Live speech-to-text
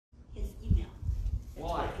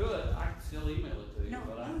still email it to you, No,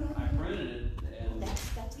 but no, I printed it, and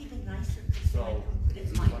that's even nicer, because then I So, can put it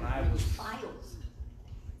in my when I was- files.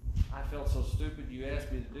 I felt so stupid. You asked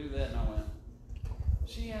me to do that, and I went,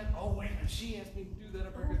 oh wait a minute, she asked me to do that. I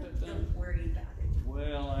better get that done. Don't worry about it.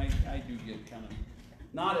 Well, I do get kind of,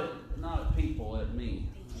 not at people, at me.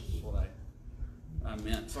 That's what I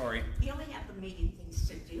meant, sorry. You only have a million things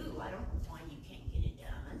to do. I don't know why you can't get it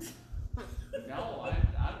done. No,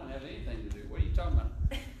 I don't have anything to do. What are you talking about?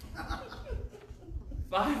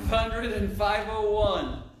 500 and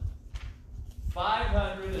 501.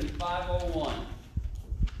 500 and 501.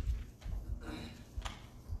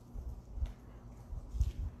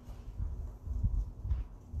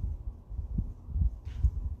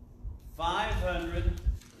 500 and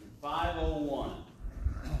 501.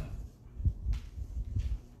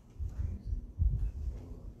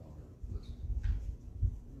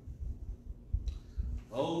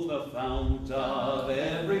 Oh, the fount of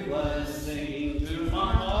every blessing, to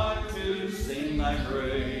my heart to sing thy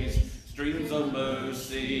praise. Streams of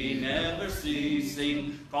mercy never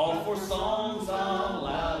ceasing, call for songs of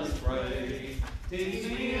loudest praise. Teach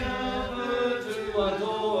me ever to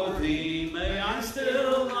adore thee, may I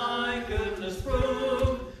still thy goodness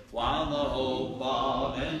prove, while the hope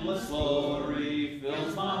of endless glory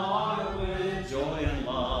fills my heart with joy and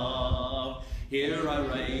love. Here I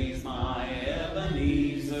raise my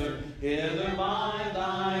Ebenezer, hither by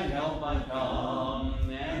thy help I come,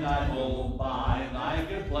 and I hope by thy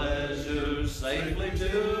good pleasure safely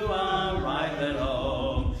to arrive at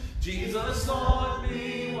home. Jesus sought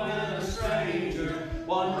me when a stranger,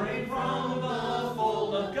 wandering from the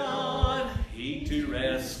fold of God. He to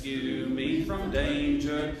rescue me from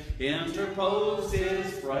danger interposed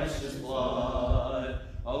his precious blood.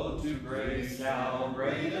 Oh, to grace how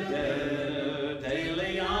great a debtor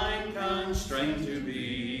daily I'm constrained to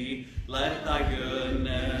be. Let thy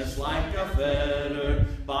goodness like a fetter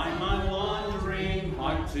bind my wandering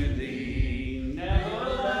heart to thee. Never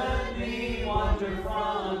let me wander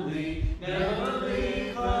from thee, never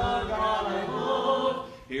leave the God I love.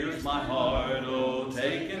 Here's my heart, oh,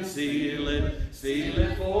 take and seal it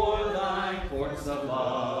for thy courts of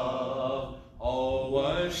love. Oh,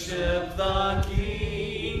 worship the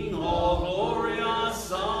King, all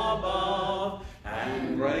glorious above,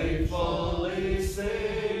 and gratefully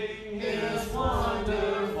sing his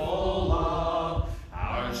wonderful love.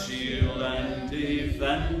 Our shield and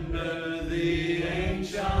defender, the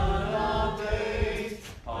ancient of days,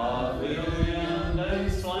 pavilion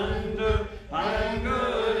and splendor, and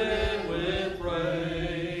girded with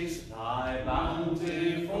praise. Thy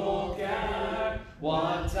bountiful care,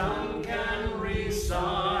 what tongue can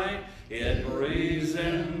recite? It breathes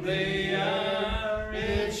in the air,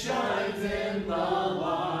 it shines in the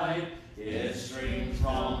light. It streams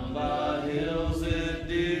from the hills, it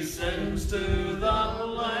descends to the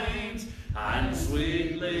plains, and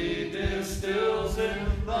sweetly distills in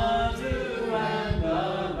the dew and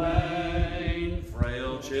the rain.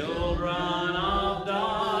 Frail children of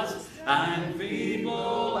dust, and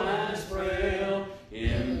feeble as frail,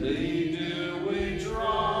 in thee do we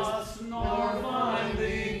trust, nor find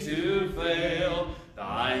thee to fail.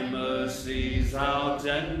 Thy mercies how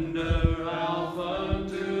tender, how firm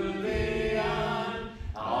to the end,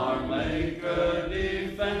 our Maker,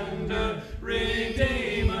 Defender,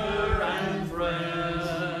 Redeemer, and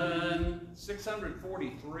Friend.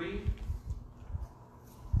 643.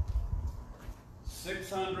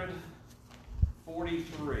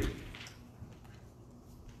 643.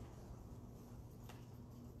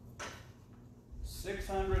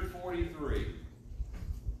 643.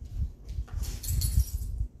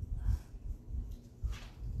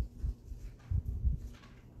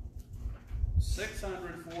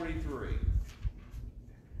 643.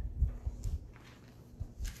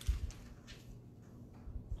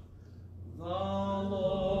 The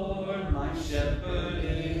Lord my shepherd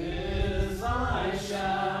is, I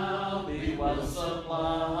shall be well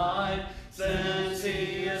supplied, since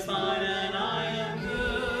he is mine and I am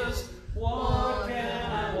his. What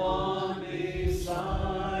can I want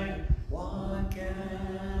beside? What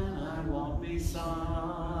can I want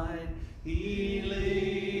beside? He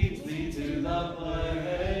leads me to the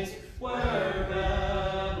place where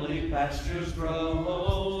pebbly pastures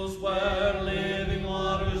grows, where living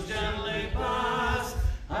waters gently pass,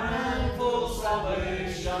 and full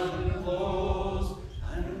salvation flows,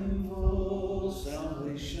 and full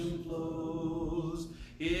salvation flows.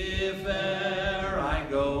 If e'er I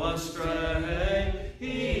go astray,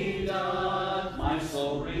 he doth my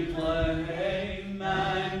soul reclaim,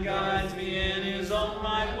 and guides me in his own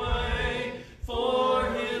right way, for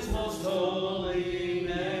his most holy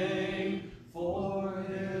name, for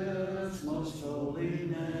his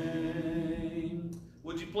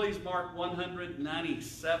please mark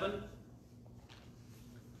 197?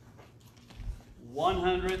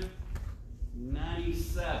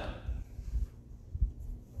 197.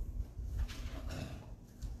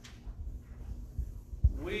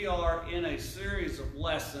 We are in a series of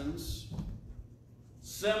lessons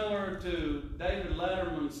similar to David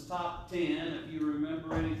Letterman's Top 10, if you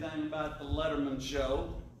remember anything about the Letterman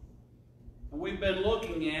show. And we've been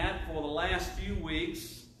looking at, for the last few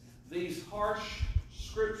weeks, these harsh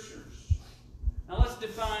scriptures. Now let's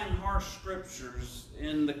define harsh scriptures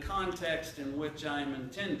in the context in which I'm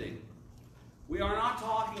intending. We are not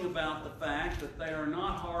talking about the fact that they are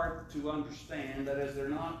not hard to understand, that is, they're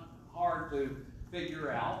not hard to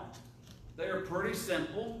figure out. They are pretty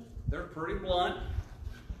simple. They're pretty blunt.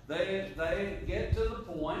 They get to the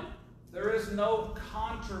point. There is no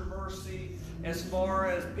controversy as far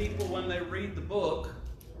as people when they read the book,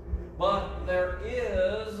 but there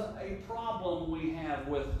is a problem we have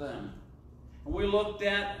with them. And we looked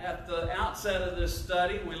at the outset of this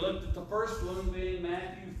study, we looked at the first one being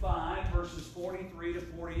Matthew 5, verses 43 to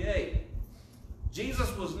 48.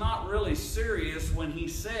 Jesus was not really serious when he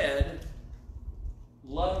said,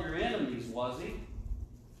 love your enemies, was he?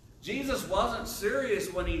 Jesus wasn't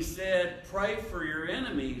serious when he said, pray for your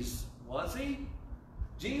enemies, was he?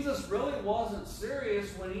 Jesus really wasn't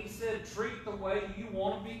serious when he said, treat the way you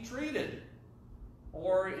want to be treated.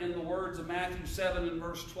 Or in the words of Matthew 7 and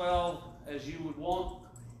verse 12, as you would want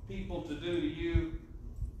people to do to you,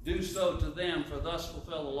 do so to them, for thus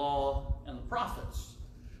fulfill the law and the prophets.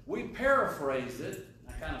 We paraphrase it.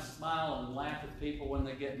 I kind of smile and laugh at people when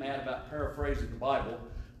they get mad about paraphrasing the Bible,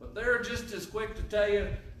 but they're just as quick to tell you,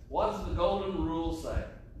 what does the golden rule say?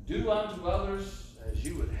 Do unto others as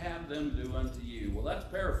you would have them do unto you. Well, that's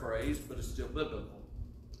paraphrased, but it's still biblical.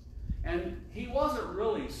 And he wasn't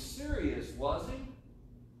really serious, was he?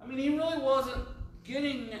 I mean, he really wasn't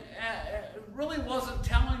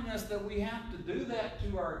telling us that we have to do that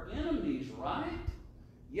to our enemies, right?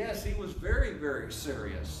 Yes, he was very, very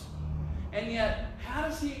serious. And yet, how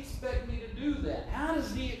does he expect me to do that? How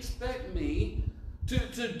does he expect me to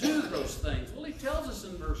do those things? Well, he tells us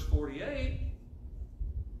in verse 48,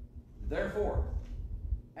 therefore,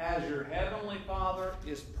 as your heavenly Father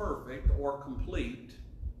is perfect or complete,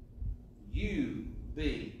 you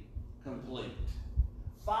be complete.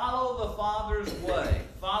 Follow the Father's way.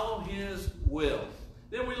 Follow his will.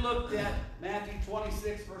 Then we looked at Matthew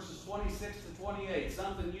 26, verses 26 to 28,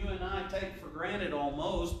 something you and I take for granted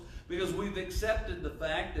almost, because we've accepted the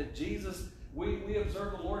fact that Jesus, we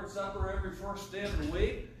observe the Lord's Supper every first day of the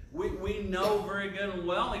week. We know very good and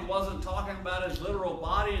well he wasn't talking about his literal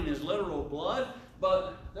body and his literal blood,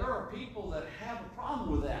 but there are people that have a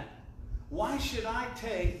problem with that. Why should I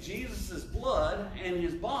take Jesus' blood and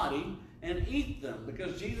his body and eat them?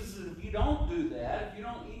 Because Jesus said, if you don't do that, if you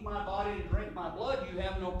don't eat my body and drink my blood, you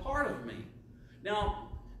have no part of me.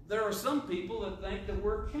 Now, there are some people that think that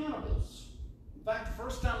we're cannibals. In fact, the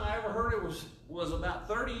first time I ever heard it was about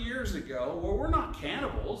 30 years ago. Well, we're not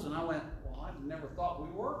cannibals. And I went, well, I never thought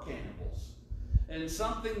we were cannibals. And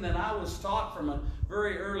something that I was taught from a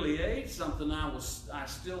very early age, something I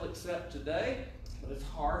still accept today, but it's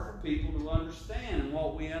hard for people to understand. And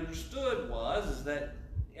what we understood is that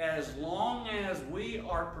as long as we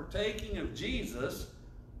are partaking of Jesus,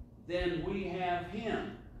 then we have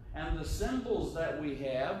him. And the symbols that we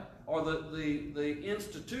have, or the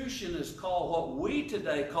institution is called, what we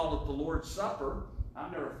today call it, the Lord's Supper.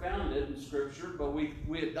 I've never found it in Scripture, but we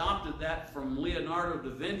adopted that from Leonardo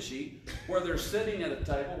da Vinci, where they're sitting at a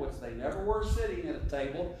table, which they never were sitting at a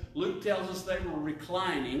table. Luke tells us they were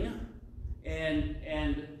reclining,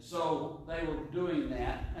 and so they were doing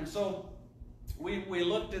that. And so we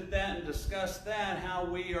looked at that and discussed that, how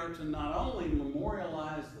we are to not only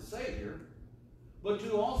memorialize the Savior, but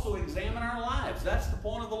to also examine our lives. That's the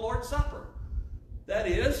point of the Lord's Supper. That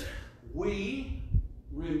is, we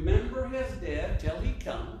remember his death till he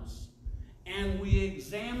comes, and we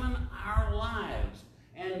examine our lives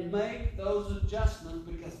and make those adjustments,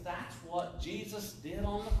 because that's what Jesus did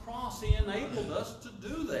on the cross. He enabled us to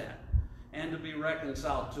do that and to be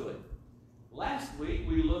reconciled to it. Last week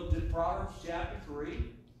we looked at Proverbs chapter 3,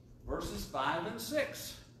 verses 5 and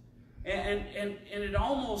 6. And it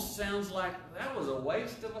almost sounds like that was a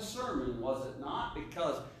waste of a sermon, was it not?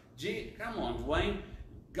 Because, come on, Dwayne,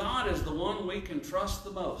 God is the one we can trust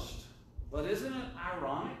the most. But isn't it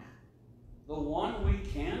ironic? The one we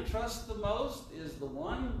can trust the most is the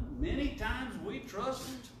one many times we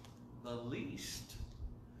trust the least.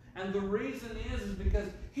 And the reason is because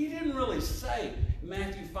he didn't really say,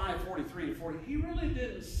 Matthew 5, 43 and 40, he really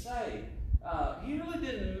didn't say, he really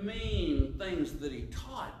didn't mean things that he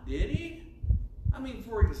taught, did he? I mean,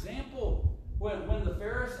 for example, when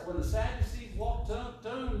the Sadducees walked up to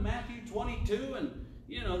him in Matthew 22, and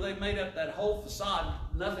they made up that whole facade,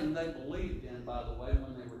 nothing they believed in, by the way,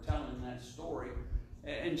 when they were telling that story.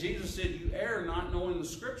 And Jesus said, you err not knowing the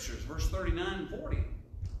scriptures, verse 39 and 40.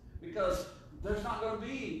 Because there's not going to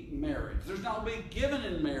be marriage. There's not going to be given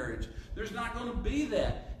in marriage. There's not going to be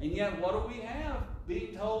that. And yet, what do we have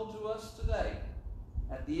being told to us today?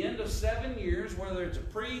 At the end of 7 years, whether it's a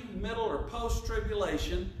pre, middle, or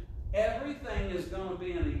post-tribulation, everything is going to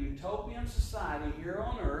be in a utopian society here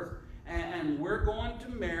on earth, and we're going to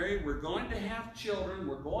marry, we're going to have children,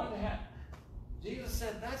 we're going to have... Jesus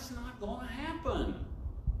said that's not going to happen.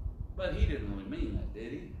 But he didn't really mean that,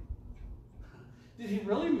 did he? Did he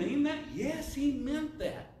really mean that? Yes, he meant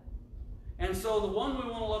that. And so the one we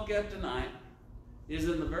want to look at tonight is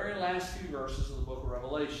in the very last few verses of the book of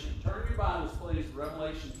Revelation. Turn your Bibles, please, to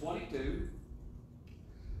Revelation 22.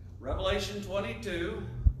 Revelation 22.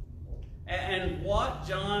 And what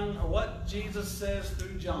Jesus says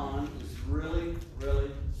through John is really, really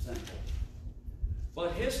simple.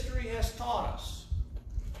 But history has taught us,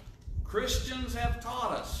 Christians have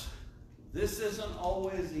taught us, this isn't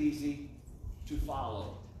always easy to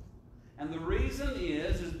follow. And the reason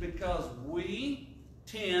is because we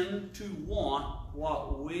tend to want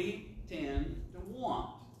what we tend to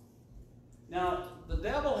want. Now, the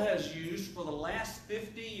devil has used for the last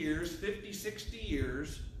 50 years, 50, 60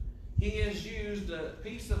 years, he has used a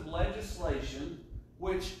piece of legislation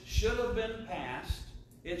which should have been passed.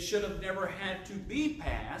 It should have never had to be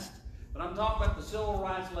passed, but I'm talking about the civil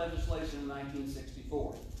rights legislation in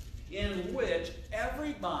 1964, in which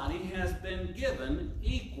everybody has been given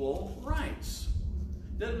equal rights.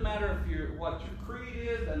 Doesn't matter what your creed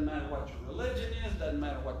is, doesn't matter what your religion is, doesn't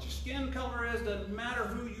matter what your skin color is, doesn't matter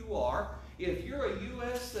who you are. If you're a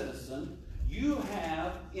U.S. citizen, you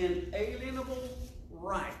have inalienable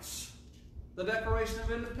rights. The Declaration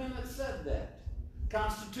of Independence said that.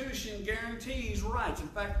 Constitution guarantees rights. In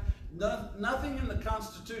fact, nothing in the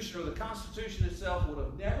Constitution or the Constitution itself would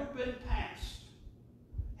have never been passed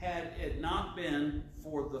had it not been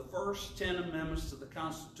for the first 10 amendments to the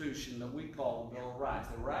Constitution that we call the Bill of Rights.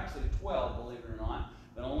 There were actually 12, believe it or not,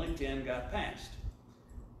 but only 10 got passed.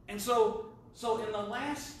 And so in the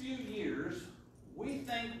last few years, we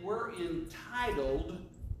think we're entitled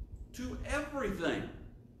to everything.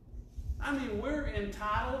 I mean, we're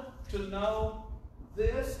entitled to know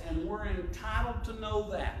this, and we're entitled to know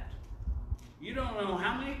that. You don't know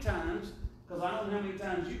how many times, because I don't know how many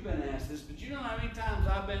times you've been asked this, but you don't know how many times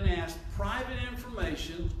I've been asked private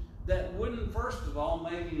information that wouldn't, first of all,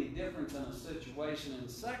 make any difference in a situation, and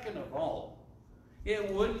second of all, it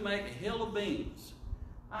wouldn't make a hill of beans.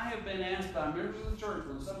 I have been asked by members of the church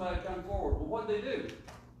when somebody come forward, well, what'd they do?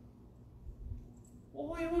 Well,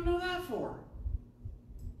 what do you want to know that for?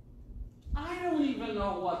 I don't even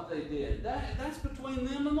know what they did. That's between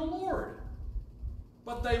them and the Lord.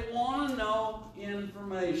 But they want to know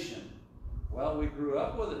information. Well, we grew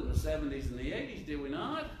up with it in the 70s and the 80s, did we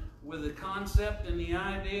not? With the concept and the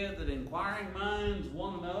idea that inquiring minds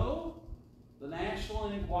want to know. The National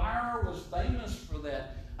Enquirer was famous for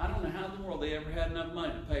that. I don't know how in the world they ever had enough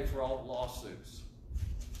money to pay for all the lawsuits.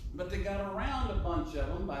 But they got around a bunch of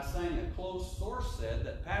them by saying a close source said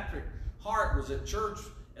that Patrick Hart was at church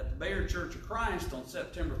at the Bayard Church of Christ on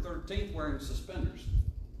September 13th wearing suspenders.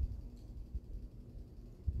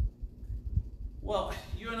 Well,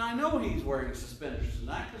 you and I know he's wearing suspenders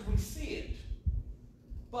tonight because we see it.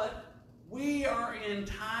 But we are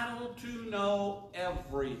entitled to know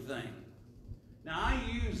everything. Now, I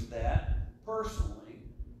use that personally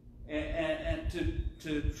and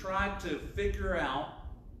to try to figure out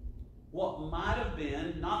what might have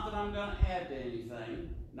been, not that I'm going to add to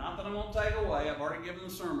anything, not that I'm going to take away. I've already given the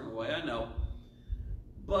sermon away, I know.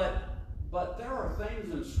 But there are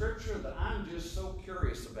things in Scripture that I'm just so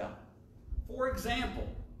curious about. For example,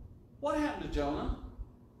 what happened to Jonah?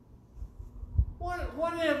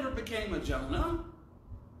 Whatever became of Jonah?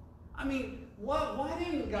 I mean, why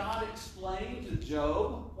didn't God explain to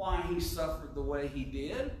Job why he suffered the way he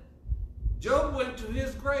did? Job went to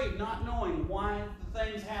his grave not knowing why the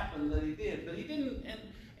things happened that he did. But he didn't,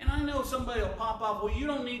 and I know somebody will pop up, well, you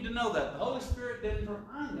don't need to know that. The Holy Spirit didn't.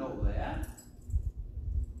 I know that.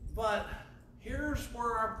 But here's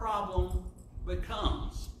where our problem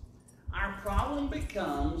becomes. Our problem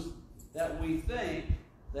becomes that we think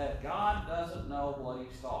that God doesn't know what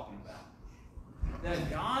he's talking about. That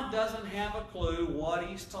God doesn't have a clue what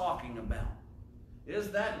he's talking about. Is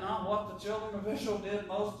that not what the children of Israel did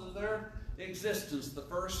most of their existence, the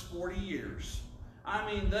first 40 years? I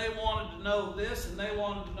mean, they wanted to know this and they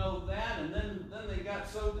wanted to know that, and then they got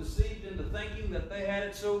so deceived into thinking that they had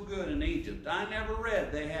it so good in Egypt. I never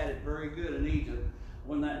read they had it very good in Egypt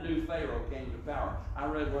when that new Pharaoh came to power. I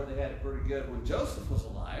read where they had it pretty good when Joseph was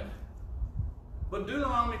alive. But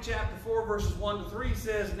Deuteronomy chapter 4, verses 1 to 3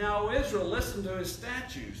 says, Now, O Israel, listen to his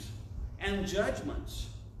statutes and judgments,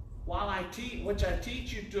 which I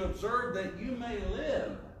teach you to observe, that you may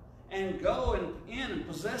live and go in and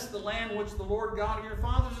possess the land which the Lord God of your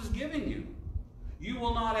fathers is giving you. You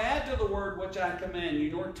will not add to the word which I command you,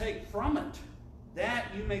 nor take from it, that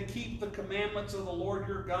you may keep the commandments of the Lord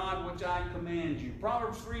your God which I command you.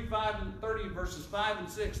 Proverbs 3, 5 and 30, verses 5 and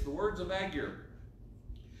 6, the words of Bayard.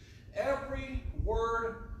 Every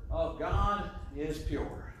word of God is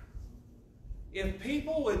pure. If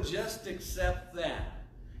people would just accept that,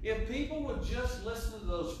 if people would just listen to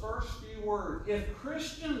those first few words, if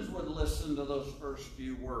Christians would listen to those first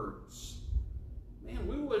few words, man,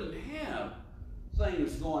 we wouldn't have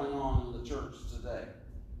things going on in the church today.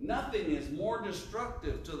 Nothing is more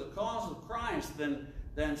destructive to the cause of Christ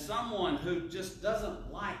than someone who just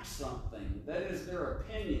doesn't like something. That is their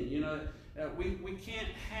opinion. You know, we can't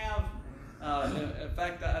have, in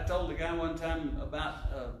fact, I told a guy one time about,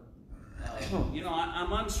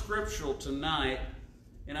 I'm unscriptural tonight.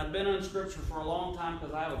 And I've been unscriptural for a long time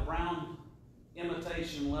because I have a brown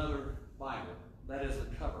imitation leather Bible. That is the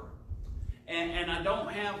cover. And I don't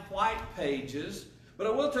have white pages, but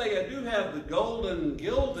I will tell you I do have the golden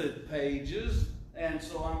gilded pages, and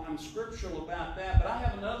so I'm scriptural about that. But I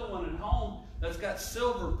have another one at home that's got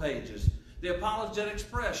silver pages. The Apologetics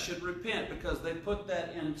Press should repent because they put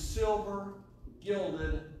that in silver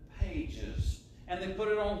gilded pages. And they put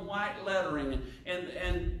it on white lettering.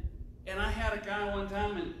 And I had a guy one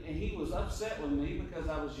time, and he was upset with me because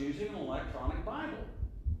I was using an electronic Bible.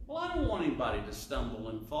 Well, I don't want anybody to stumble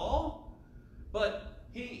and fall. But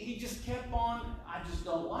he just kept on, I just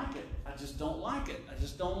don't like it. I just don't like it. I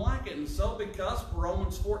just don't like it. And so because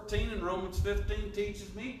Romans 14 and Romans 15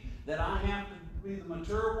 teaches me that I have to be the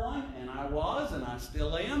mature one, and I was, and I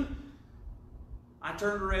still am, I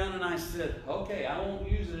turned around and I said, okay, I won't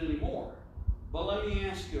use it anymore. But let me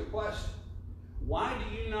ask you a question. Why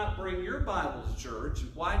do you not bring your Bible to church?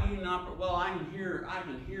 Why do you not? Well, I can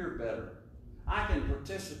hear better. I can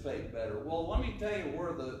participate better. Well, let me tell you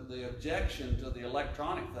where the objection to the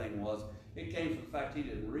electronic thing was. It came from the fact he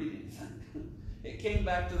didn't read anything. It came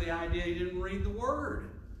back to the idea he didn't read the Word.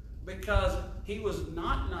 Because he was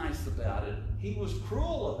not nice about it. He was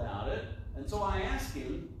cruel about it. And so I asked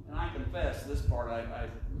him, and I confess this part I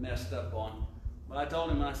messed up on. But I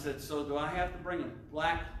told him, I said, so do I have to bring a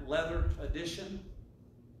black leather edition?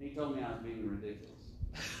 He told me I was being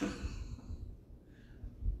ridiculous.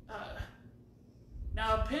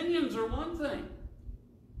 Now, opinions are one thing.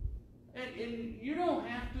 And you don't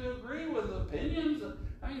have to agree with opinions.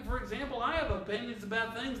 I mean, for example, I have opinions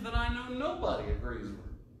about things that I know nobody agrees with.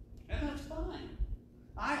 And that's fine.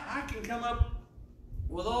 I can come up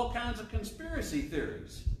with all kinds of conspiracy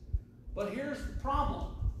theories. But here's the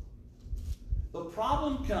problem. The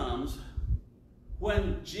problem comes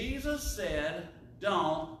when Jesus said,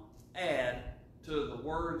 don't add to the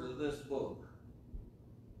words of this book.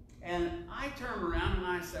 And I turned around and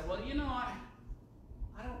I said, well, you know, I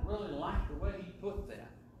don't really like the way he put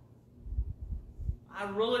that. I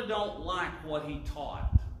really don't like what he taught.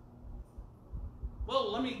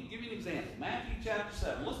 Well, let me give you an example. Matthew chapter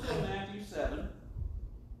 7. Let's go to Matthew 7.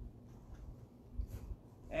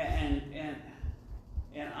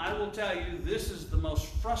 And I will tell you, this is the most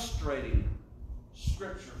frustrating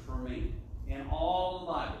scripture for me in all the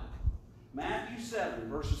Bible. Matthew 7,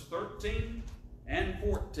 verses 13 and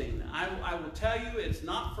 14. I will tell you, it's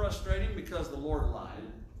not frustrating because the Lord lied.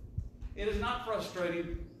 It is not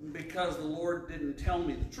frustrating because the Lord didn't tell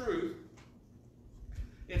me the truth.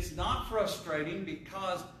 It's not frustrating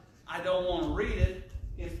because I don't want to read it.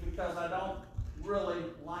 It's because I don't really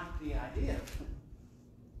like the idea.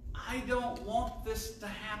 I don't want this to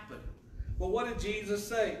happen. But what did Jesus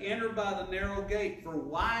say? Enter by the narrow gate, for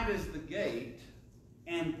wide is the gate,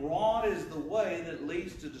 and broad is the way that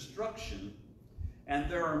leads to destruction. And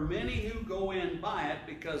there are many who go in by it,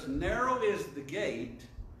 because narrow is the gate,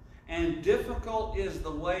 and difficult is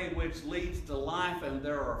the way which leads to life, and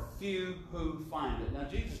there are few who find it. Now,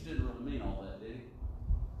 Jesus didn't really mean all that, did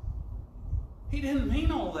he? He didn't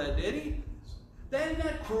mean all that, did he? Isn't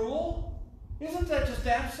that cruel? Isn't that just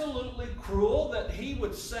absolutely cruel that he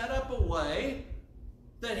would set up a way,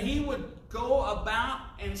 that he would go about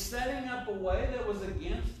and setting up a way that was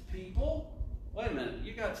against people? Wait a minute,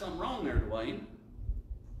 you got something wrong there, Dwayne.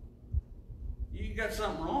 You got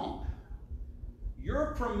something wrong.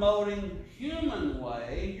 You're promoting human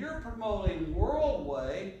way, you're promoting world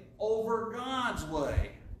way over God's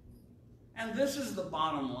way. And this is the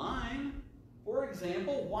bottom line. For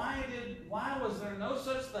example, why was there no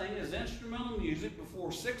such thing as instrumental music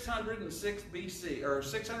before 606 BC or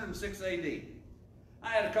 606 AD? I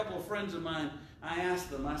had a couple of friends of mine. I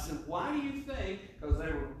asked them, I said, why do you think, because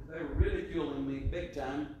they were ridiculing me big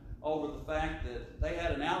time over the fact that they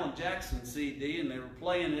had an Alan Jackson CD and they were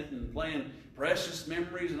playing it and playing Precious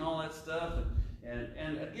Memories and all that stuff.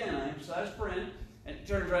 And again, I emphasize friend, and he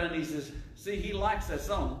turns around and he says, see, he likes that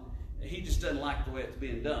song. He just doesn't like the way it's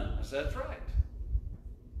being done. I said, that's right.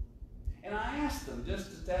 And I asked them, just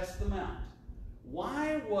to test them out,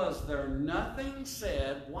 why was there nothing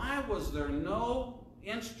said, why was there no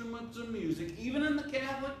instruments of music, even in the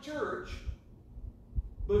Catholic Church,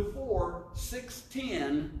 before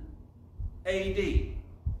 610 AD?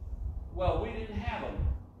 Well, we didn't have them.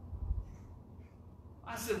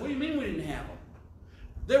 I said, what do you mean we didn't have them?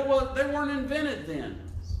 They weren't invented then.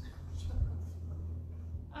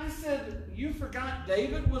 I said, you forgot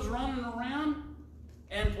David was running around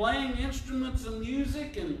and playing instruments of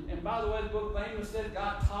music, and by the way, the book of Amos said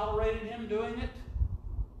God tolerated him doing it.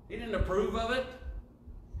 He didn't approve of it.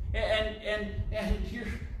 And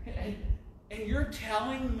you're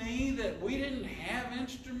telling me that we didn't have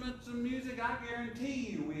instruments of music? I guarantee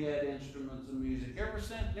you we had instruments of music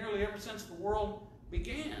nearly ever since the world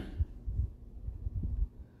began.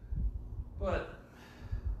 But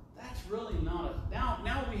that's really not a...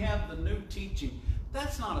 Now we have the new teaching.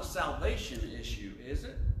 That's not a salvation issue, is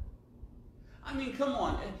it? I mean, come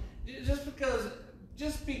on. Just because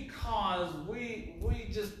we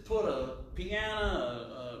just put a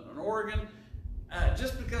piano, an organ,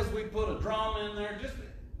 just because we put a drum in there,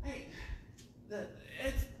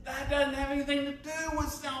 that doesn't have anything to do with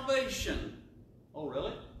salvation. Oh,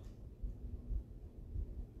 really?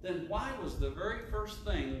 Then why was the very first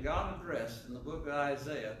thing God addressed in the book of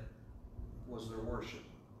Isaiah was their worship?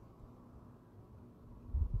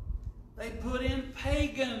 They put in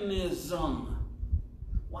paganism.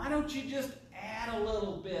 Why don't you just add a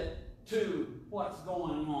little bit to what's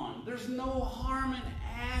going on? There's no harm in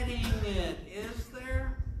adding it, is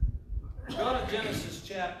there? Go to Genesis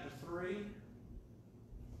chapter 3.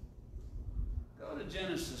 Go to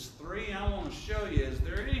Genesis 3. I want to show you, is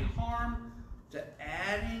there any harm to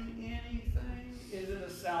adding anything? Is it a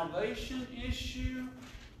salvation issue?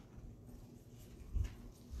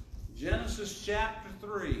 Genesis chapter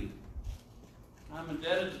 3. I'm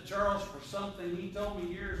indebted to Charles for something he told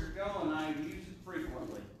me years ago, and I use it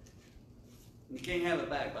frequently. You can't have it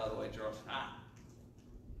back, by the way, Charles.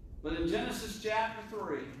 But in Genesis chapter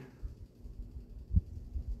 3,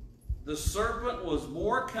 the serpent was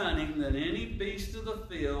more cunning than any beast of the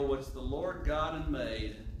field which the Lord God had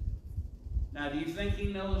made. Now, do you think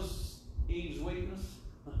he knows Eve's weakness?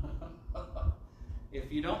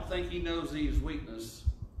 If you don't think he knows Eve's weakness,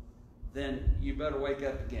 then you better wake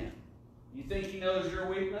up again. You think he knows your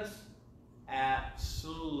weakness?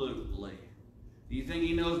 Absolutely. Do you think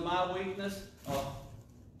he knows my weakness? Oh,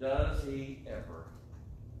 does he ever?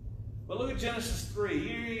 But look at Genesis 3.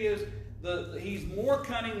 Here he is. He's more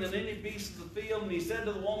cunning than any beast of the field. And he said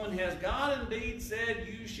to the woman, has God indeed said,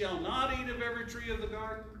 you shall not eat of every tree of the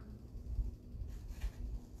garden?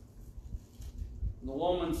 And the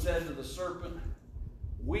woman said to the serpent,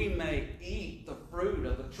 we may eat the fruit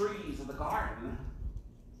of the trees of the garden,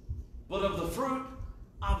 but of the fruit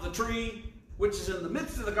of the tree which is in the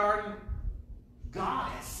midst of the garden,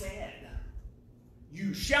 God has said,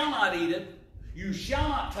 you shall not eat it, you shall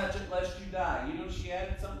not touch it lest you die. You know she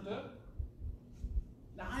added something to it?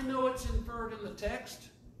 Now I know it's inferred in the text,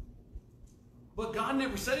 but God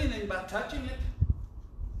never said anything about touching it.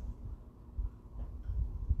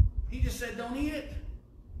 He just said don't eat it.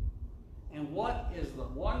 And what is the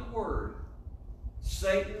one word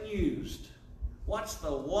Satan used? What's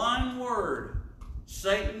the one word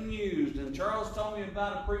Satan used? And Charles told me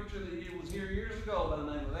about a preacher that was here years ago by the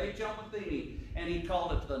name of H.L. Matheny, and he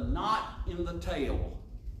called it the knot in the tail.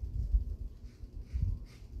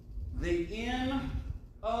 The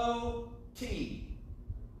N-O-T.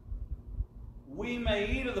 We may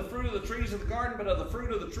eat of the fruit of the trees of the garden, but of the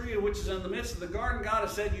fruit of the tree which is in the midst of the garden, God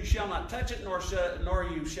has said, you shall not touch it, nor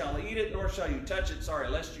you shall eat it, nor shall you touch it,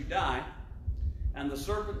 lest you die. And the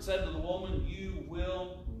serpent said to the woman, you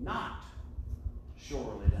will not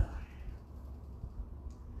surely die.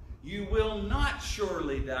 You will not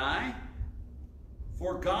surely die,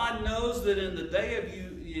 for God knows that in the day that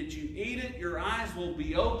you eat it, your eyes will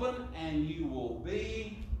be open, and you will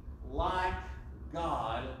be like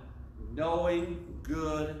God, knowing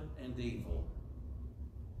good and evil.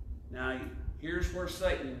 Now, here's where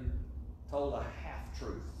Satan told a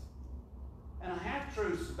half-truth. And a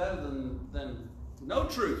half-truth is better than no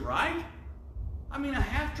truth, right? I mean, a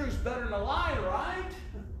half-truth is better than a lie, right?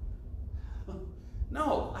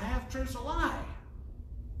 No, a half-truth's a lie.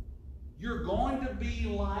 You're going to be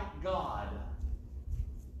like God.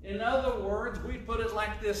 In other words, we put it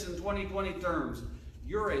like this in 2020 terms.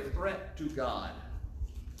 You're a threat to God.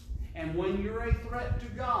 And when you're a threat to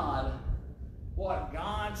God, what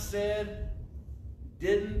God said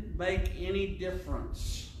didn't make any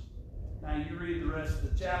difference. Now you read the rest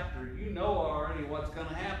of the chapter, you know already what's going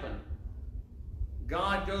to happen.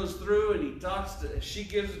 God goes through and he talks to, she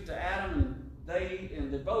gives it to Adam,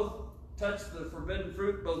 and they both touch the forbidden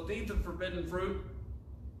fruit, both eat the forbidden fruit.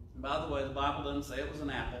 And by the way, the Bible doesn't say it was an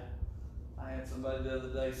apple. I had somebody the other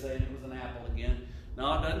day saying it was an apple again.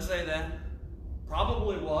 No, it doesn't say that.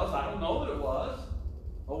 Probably was. I don't know that it was.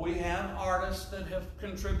 But we have artists that have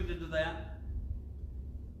contributed to that.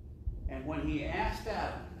 And when he asked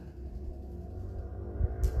Adam,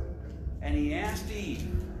 and he asked Eve,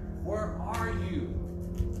 where are you?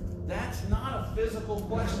 That's not a physical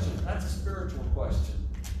question. That's a spiritual question.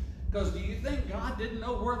 Because do you think God didn't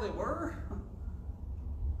know where they were?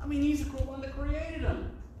 I mean, he's the one that created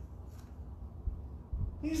them.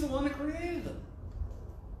 He's the one that created them.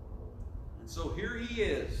 And so here he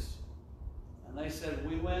is. And they said,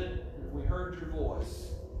 we went and we heard your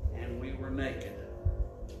voice and we were naked.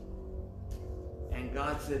 And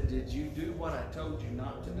God said, did you do what I told you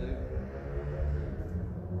not to do?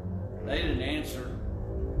 They didn't answer.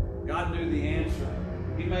 God knew the answer.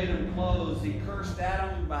 He made them clothes. He cursed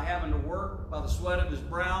Adam by having to work by the sweat of his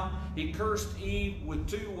brow. He cursed Eve with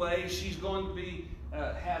two ways. She's going to be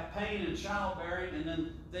have pain in childbearing,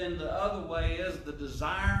 and then the other way is the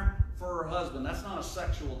desire for her husband. That's not a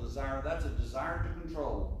sexual desire. That's a desire to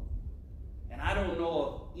control. And I don't know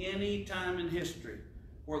of any time in history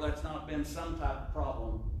where that's not been some type of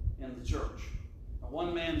problem in the church. Now,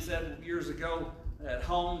 one man said years ago at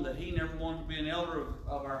home that he never wanted to be an elder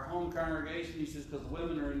of our home congregation. He says because the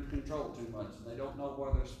women are in control too much and they don't know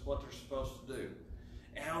what they're supposed to do.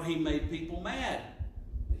 How he made people mad.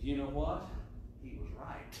 But you know what? He was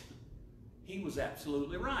right. He was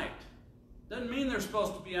absolutely right. Doesn't mean they're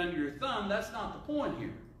supposed to be under your thumb. That's not the point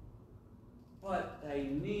here. But they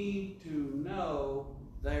need to know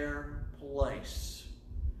their place.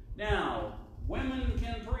 Now, women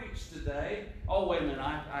can preach today. Oh, wait a minute,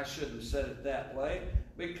 I shouldn't have said it that way.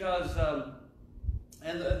 Because,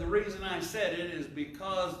 and the reason I said it is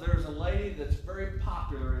because there's a lady that's very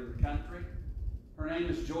popular in the country. Her name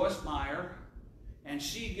is Joyce Meyer. And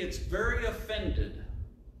she gets very offended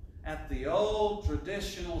at the old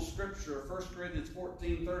traditional scripture of 1 Corinthians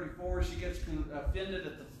 14:34. She gets offended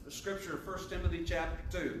at the scripture of 1 Timothy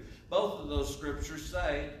chapter 2. Both of those scriptures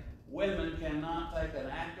say women cannot take an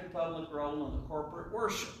active public role in the corporate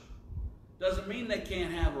worship. Doesn't mean they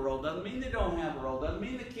can't have a role. Doesn't mean they don't have a role. Doesn't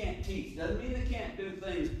mean they can't teach. Doesn't mean they can't do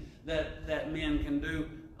things that men can do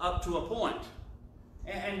up to a point.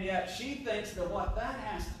 And yet she thinks that what that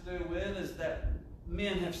has to do with is that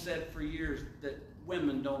men have said for years that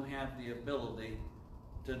women don't have the ability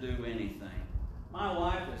to do anything. My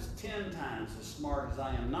wife is 10 times as smart as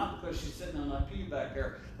I am, not because she's sitting on my pew back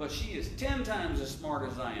there, but she is 10 times as smart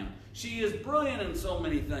as I am. She is brilliant in so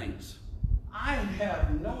many things. I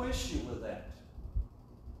have no issue with that.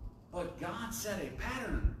 But God set a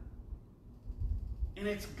pattern. And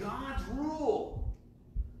it's God's rule.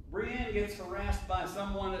 Brienne gets harassed by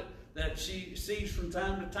someone that she sees from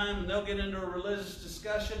time to time, and they'll get into a religious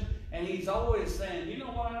discussion, and he's always saying, you know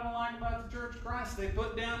what I don't like about the Church of Christ? They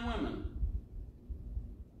put down women.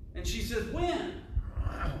 And she says, when?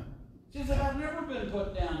 She said, I've never been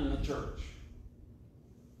put down in the church.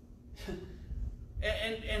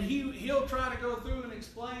 and he'll try to go through and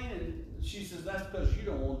explain, and she says, that's because you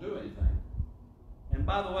don't want to do anything. And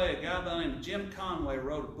by the way, a guy by the name of Jim Conway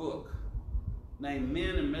wrote a book named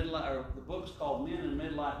Men in Midlife, or the book's called Men in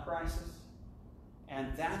Midlife Crisis. And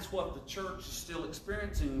that's what the church is still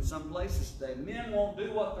experiencing in some places today. Men won't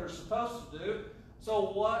do what they're supposed to do.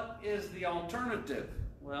 So what is the alternative?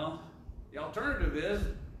 Well, the alternative is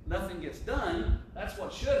nothing gets done. That's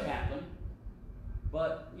what should happen.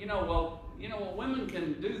 But women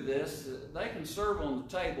can do this. They can serve on the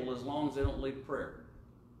table as long as they don't lead prayer.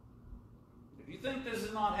 If you think this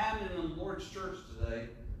is not happening in the Lord's church today,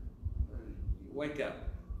 wake up.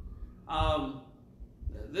 And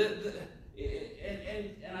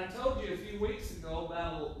I told you a few weeks ago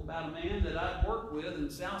about a man that I'd worked with in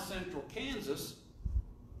South Central Kansas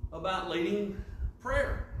about leading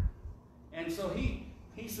prayer. And so he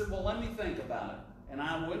said, well, let me think about it. And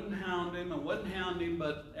I wouldn't hound him,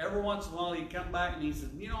 but every once in a while he'd come back and he said,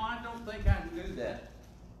 you know, I don't think I can do that.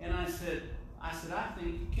 And I said, I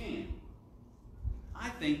think you can. I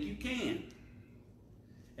think you can.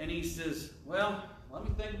 And he says, well, let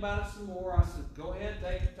me think about it some more. I said, go ahead,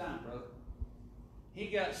 take your time, brother. He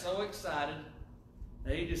got so excited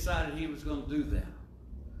that he decided he was going to do that.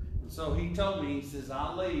 And so he told me, he says,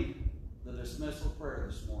 I'll lead the dismissal prayer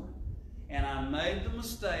this morning. And I made the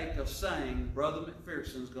mistake of saying Brother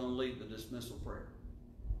McPherson's going to lead the dismissal prayer.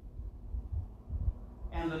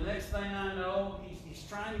 And the next thing I know, he's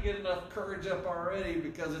trying to get enough courage up already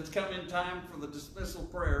because it's coming time for the dismissal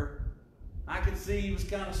prayer. I could see he was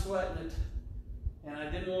kind of sweating it. And I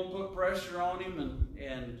didn't want to put pressure on him.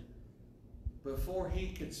 And before he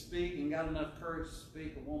could speak and got enough courage to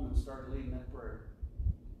speak, a woman started leading that prayer.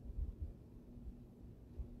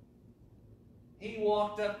 He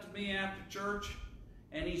walked up to me after church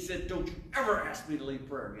and he said, don't you ever ask me to lead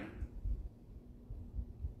prayer again.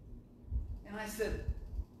 And I said,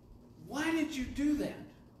 why did you do that?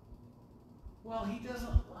 Well, he doesn't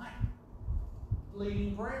like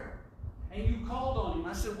leading prayer. And you called on him.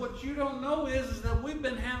 I said, what you don't know is that we've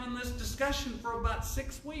been having this discussion for about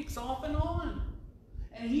 6 weeks, off and on.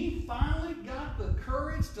 And he finally got the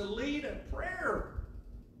courage to lead a prayer.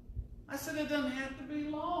 I said, it doesn't have to be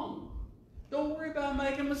long. Don't worry about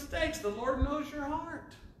making mistakes. The Lord knows your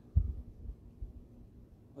heart.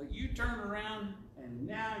 But you turn around and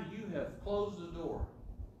now you have closed the door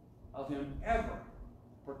of him ever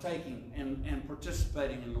partaking and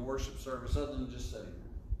participating in the worship service other than just sitting there.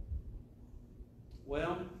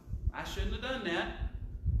 Well, I shouldn't have done that,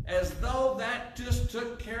 as though that just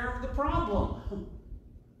took care of the problem.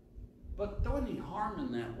 But there wasn't any harm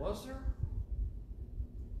in that, was there?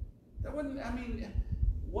 There wasn't, I mean,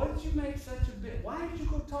 what did you make such a big... Why did you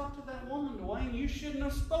go talk to that woman, Dwayne? You shouldn't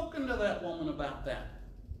have spoken to that woman about that.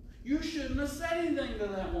 You shouldn't have said anything to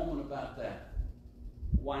that woman about that.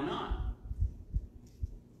 Why not?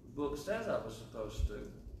 The book says I was supposed to.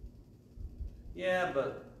 Yeah,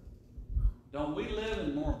 but don't we live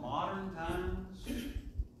in more modern times?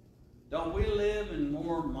 Don't we live in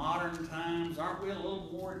more modern times? Aren't we a little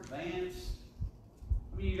more advanced?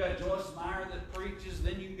 I mean, you got Joyce Meyer that preaches,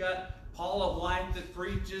 then you got Paula White that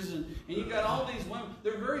preaches, and you got all these women.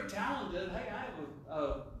 They're very talented. Hey, I have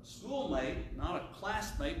a schoolmate, not a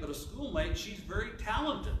classmate, but a schoolmate. She's very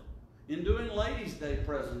talented in doing Ladies' Day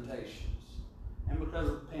presentations. And because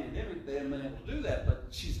of the pandemic, they haven't been able to do that, but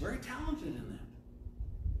she's very talented in that.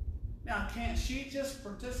 Now, can't she just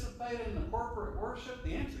participate in the corporate worship?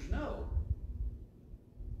 The answer is no.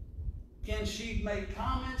 Can she make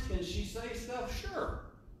comments? Can she say stuff? Sure.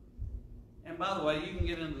 And by the way, you can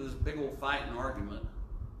get into this big old fight and argument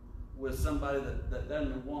with somebody that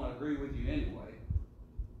doesn't want to agree with you anyway.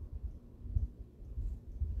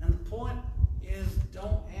 And the point is,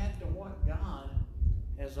 don't add to what God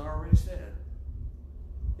has already said.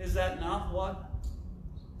 Is that not what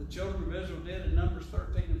the children of Israel did in Numbers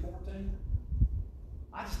 13 and 14?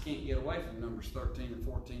 I just can't get away from Numbers 13 and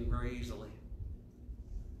 14 very easily.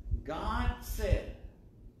 God said,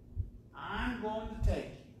 I'm going to take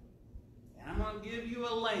you, and I'm going to give you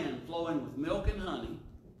a land flowing with milk and honey,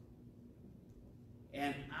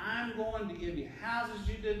 and I'm going to give you houses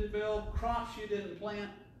you didn't build, crops you didn't plant.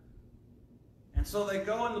 And so they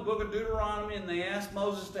go in the book of Deuteronomy and they ask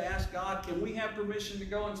Moses to ask God, can we have permission to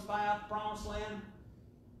go and spy out the promised land?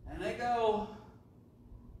 And they go.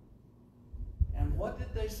 And what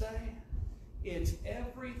did they say? It's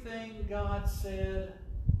everything God said,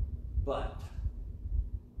 but.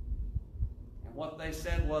 And what they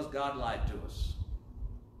said was, God lied to us.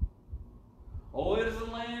 Oh, it is a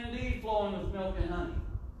land indeed flowing with milk and honey.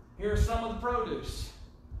 Here's some of the produce.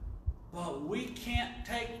 But we can't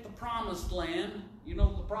take the promised land. You know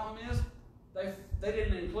what the problem is? They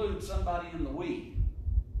didn't include somebody in the we.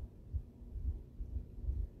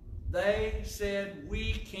 They said,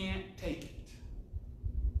 we can't take it.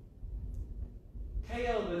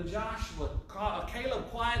 Caleb and Joshua, Caleb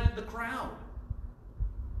quieted the crowd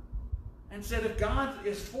and said, if God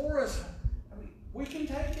is for us, we can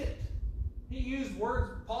take it. He used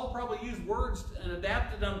words, Paul probably used words and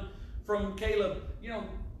adapted them from Caleb. You know,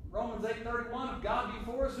 Romans 8:31, if God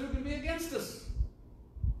be for us, who can be against us?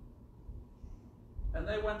 And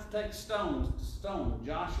they went to take stones to stone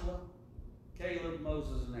Joshua, Caleb,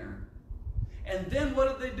 Moses, and Aaron. And then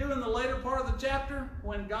what did they do in the later part of the chapter?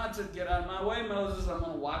 When God said, get out of my way, Moses, I'm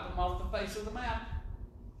going to wipe them off the face of the map.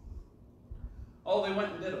 Oh, they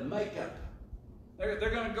went and did a makeup. They're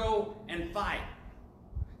going to go and fight.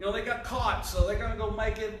 You know, they got caught, so they're going to go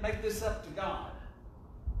make this up to God.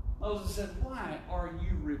 Moses said, why are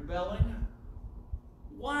you rebelling?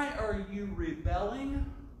 Why are you rebelling?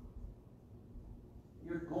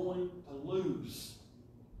 You're going to lose.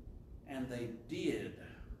 And they did.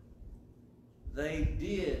 They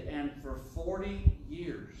did. And for 40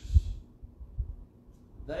 years,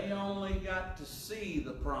 they only got to see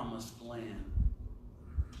the promised land.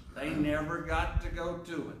 They never got to go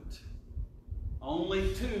to it.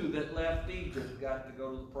 Only 2 that left Egypt got to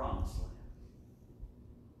go to the promised land.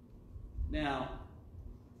 Now,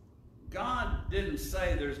 God didn't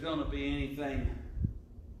say there's going to be anything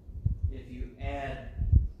if you add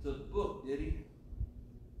to the book, did he?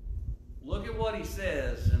 Look at what he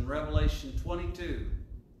says in Revelation 22,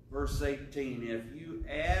 verse 18. If you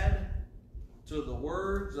add to the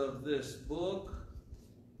words of this book,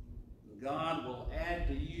 God will add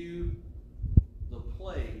to you the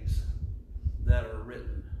plagues that are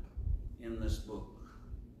written in this book.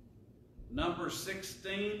 Number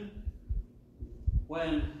 16,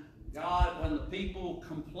 when the people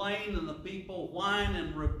complained and the people whined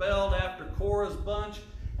and rebelled after Korah's bunch,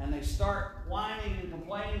 and they start whining and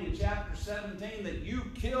complaining in chapter 17 that you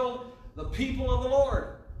killed the people of the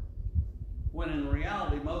Lord, when in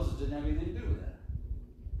reality Moses didn't have anything to do with that.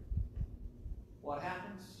 What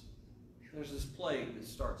happens? There's this plague that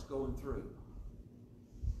starts going through.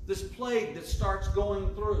 This plague that starts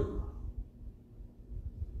going through.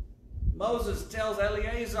 Moses tells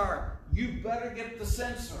Eleazar, you better get the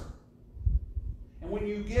censer. And when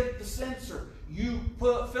you get the censer, you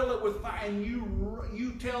fill it with fire, and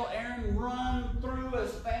you tell Aaron, run through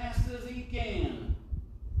as fast as he can.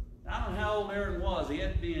 I don't know how old Aaron was. He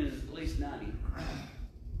had to be in at least 90.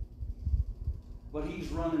 But he's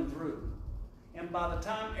running through. And by the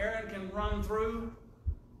time Aaron can run through,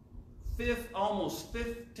 almost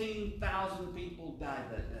 15,000 people died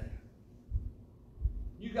that day.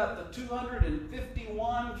 You got the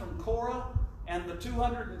 251 from Korah and the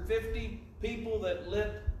 250 people that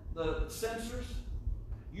lit the censers.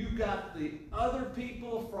 You got the other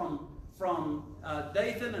people from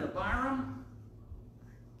Dathan and Abiram,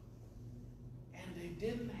 and they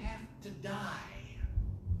didn't have to die.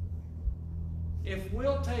 If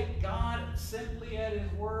we'll take God simply at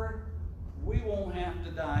his word, we won't have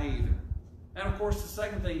to die either. And of course, the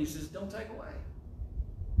second thing he says, don't take away.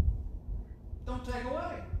 Don't take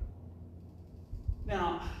away.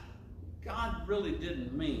 Now, God really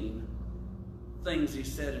didn't mean things he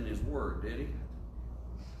said in his word, did he?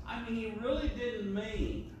 I mean, he really didn't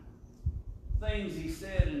mean things he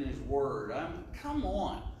said in his word. I mean, come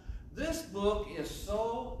on. This book is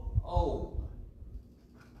so old.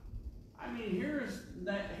 I mean, here is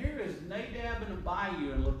Nadab and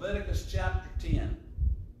Abihu in Leviticus chapter 10.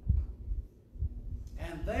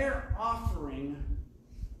 And they're offering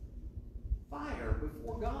fire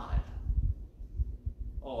before God.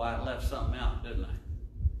 Oh, I left something out, didn't I?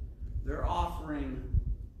 They're offering,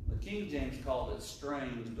 the King James called it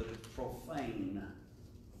strange, but it's profane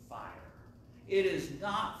fire. It is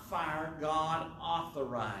not fire God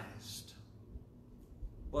authorized.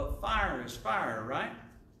 But fire is fire, right?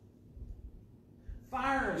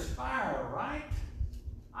 Fire is fire, right?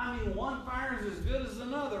 I mean, one fire is as good as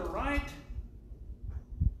another, right?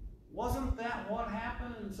 Wasn't that what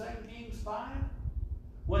happened in 2 Kings 5?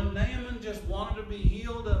 When Naaman just wanted to be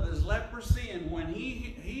healed of his leprosy, and when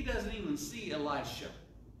he doesn't even see Elisha.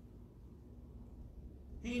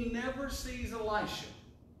 He never sees Elisha,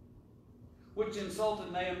 which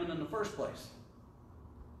insulted Naaman in the first place.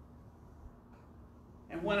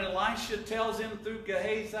 And when Elisha tells him through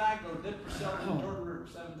Gehazi, go dip yourself in the Jordan River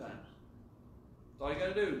 7 times. That's all you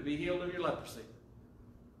got to do to be healed of your leprosy.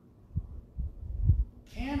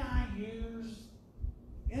 Can I use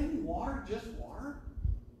any water, just water?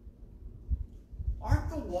 Aren't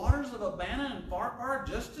the waters of Abana and Pharpar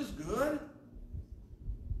just as good?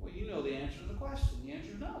 Well, you know the answer to the question. The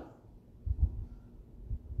answer is no.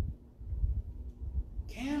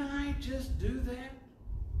 Can I just do that?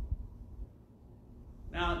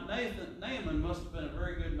 Now, Naaman must have been a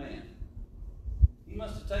very good man. He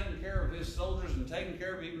must have taken care of his soldiers and taken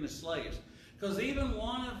care of even his slaves. Because even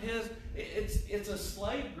one of his, it's a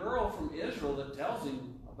slave girl from Israel that tells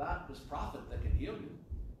him about this prophet that can heal you.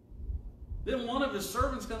 Then one of his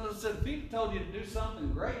servants comes and said, if he told you to do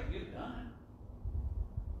something great, you'd have done it.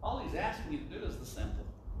 All he's asking you to do is the simple.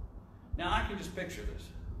 Now, I can just picture this.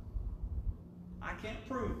 I can't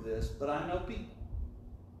prove this, but I know people.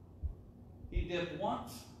 He dipped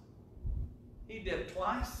once. He dipped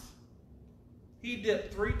twice. He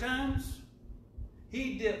dipped 3 times.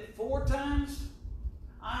 He dipped 4 times.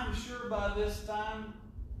 I'm sure by this time,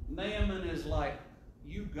 Naaman is like,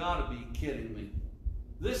 you gotta be kidding me.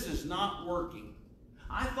 This is not working.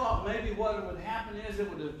 I thought maybe what would happen is it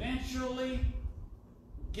would eventually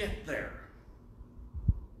get there.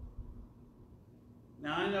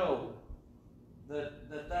 Now I know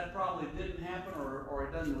that probably didn't happen, or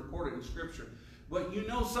it doesn't record it in Scripture. But you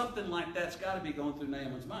know something like that's got to be going through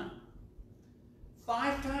Naaman's mind.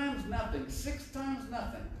 5 times nothing, 6 times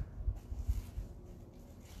nothing.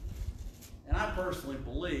 And I personally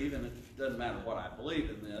believe, and it doesn't matter what I believe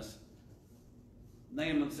in this,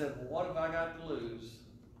 Naaman said, well, what have I got to lose?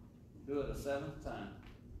 Do it a 7th time.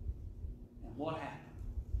 And what happened?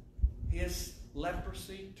 His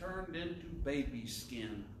leprosy turned into baby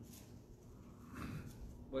skin.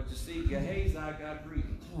 But you see, Gehazi got greedy.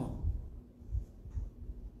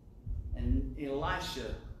 And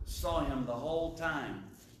Elisha saw him the whole time.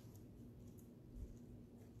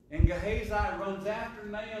 And Gehazi runs after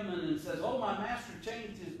Naaman and says, oh, my master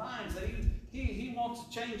changed his mind. So he wants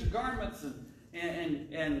to change the garments.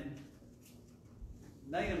 And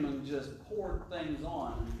Naaman just poured things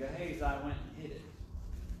on. And Gehazi went and hid it.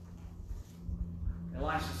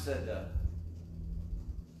 Elisha said,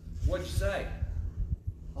 what'd you say?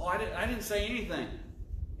 Oh, I didn't say anything.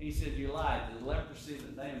 He said, you lied. The leprosy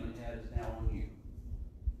that Naaman had is now on you.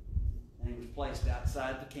 And he was placed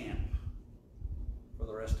outside the camp for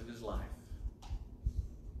the rest of his life.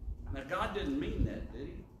 Now, God didn't mean that, did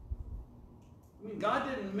he? I mean, God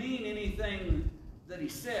didn't mean anything that he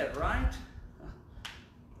said, right?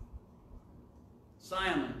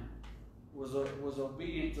 Simon was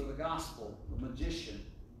obedient to the gospel, the magician.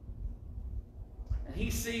 And he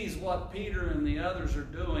sees what Peter and the others are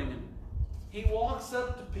doing, and he walks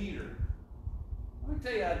up to Peter. Let me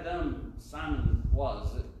tell you how dumb Simon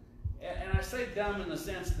was. And I say dumb in the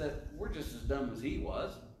sense that we're just as dumb as he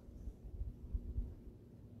was.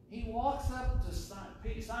 He walks up to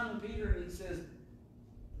Simon Peter and he says,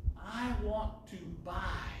 I want to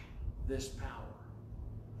buy this power.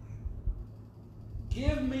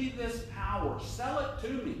 Give me this power. Sell it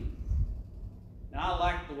to me. Now, I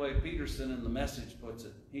like the way Peterson in the Message puts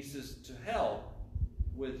it. He says, to hell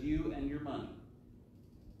with you and your money.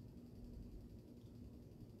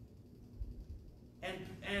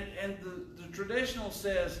 And the traditional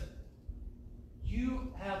says,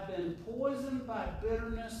 you have been poisoned by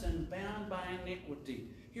bitterness and bound by iniquity.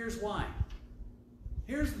 Here's why.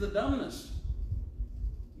 Here's the dumbness.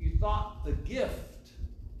 You thought the gift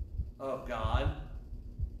of God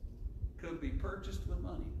could be purchased with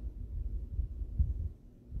money.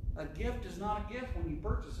 A gift is not a gift when you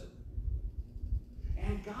purchase it.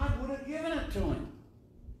 And God would have given it to him.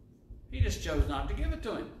 He just chose not to give it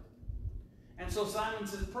to him. And so Simon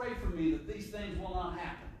says, pray for me that these things will not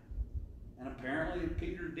happen. And apparently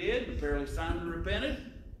Peter did. Apparently Simon repented.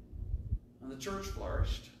 And the church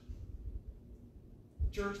flourished.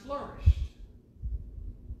 The church flourished.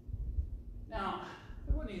 Now,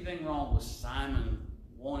 there wasn't anything wrong with Simon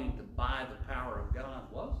wanting to buy the power of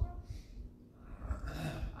God, was there?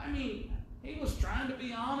 I mean, he was trying to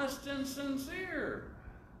be honest and sincere.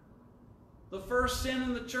 The first sin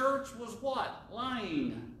in the church was what?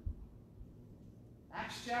 Lying.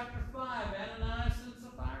 Acts chapter 5, Ananias and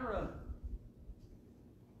Sapphira.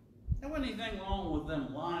 There wasn't anything wrong with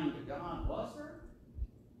them lying to God, was there?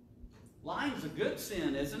 Lying's a good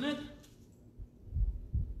sin, isn't it?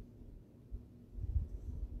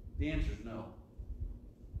 The answer is no.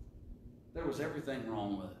 There was everything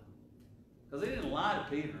wrong with it. Because they didn't lie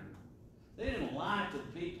to Peter. They didn't lie to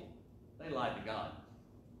the people. They lied to God.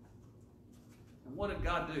 And what did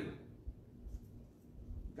God do?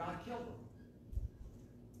 God killed them.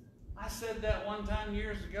 I said that one time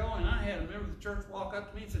years ago, and I had a member of the church walk up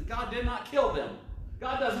to me and said, God did not kill them.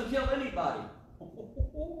 God doesn't kill anybody.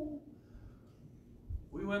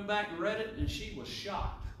 We went back and read it, and she was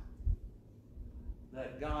shocked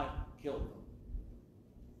that God killed them.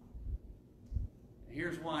 And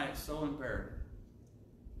here's why it's so imperative.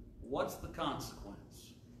 What's the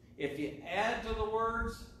consequence? If you add to the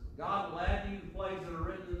words, God will add to you the plagues that are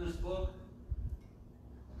written in this book,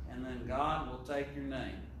 and then God will take your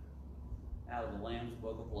name out of the Lamb's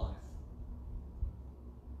Book of Life.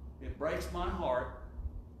 It breaks my heart,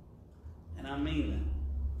 and I mean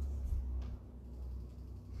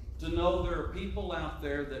it, to know there are people out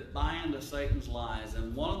there that buy into Satan's lies,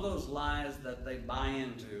 and one of those lies that they buy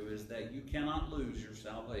into is that you cannot lose your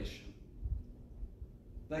salvation.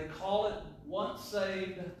 They call it once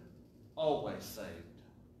saved, always saved.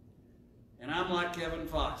 And I'm like Kevin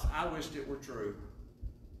Fox. I wished it were true.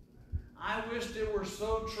 I wished it were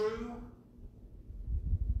so true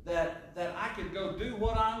that I could go do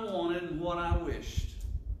what I wanted and what I wished.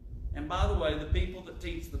 And by the way, the people that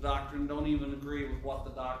teach the doctrine don't even agree with what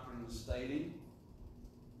the doctrine is stating.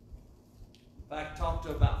 In fact, I talked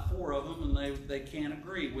to about 4 of them, and they can't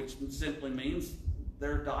agree, which simply means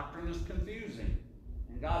their doctrine is confusing.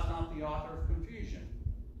 And God's not the author of confusion.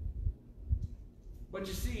 But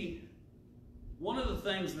you see, one of the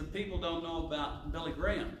things that people don't know about Billy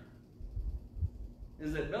Graham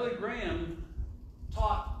is that Billy Graham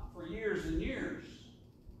taught for years and years,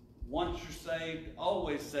 once you're saved,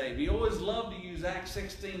 always saved. He always loved to use Acts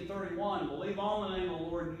 16:31, believe on the name of the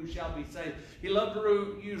Lord and you shall be saved. He loved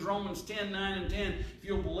to use Romans 10:9 and 10. If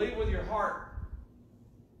you'll believe with your heart,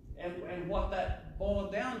 and what that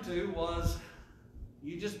boiled down to was,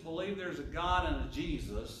 you just believe there's a God and a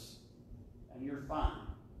Jesus, and you're fine.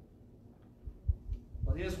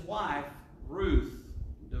 But his wife, Ruth,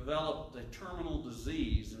 developed a terminal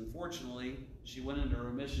disease. Unfortunately, she went into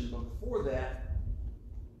remission. But before that,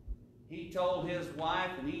 he told his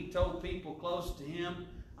wife and he told people close to him,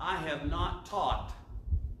 I have not taught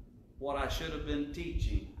what I should have been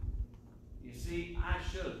teaching. You see, I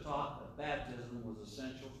should have taught that baptism was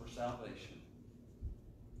essential for salvation.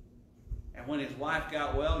 And when his wife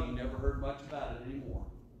got well, you never heard much about it anymore.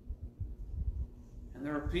 And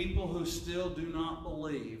there are people who still do not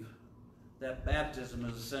believe that baptism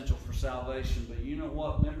is essential for salvation. But you know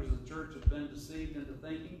what? Members of the church have been deceived into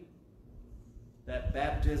thinking that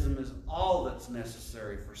baptism is all that's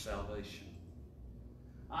necessary for salvation.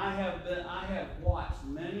 I have watched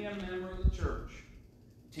many a member of the church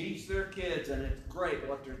teach their kids, and it's great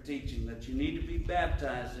what they're teaching, that you need to be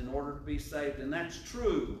baptized in order to be saved, and that's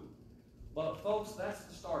true. But folks, that's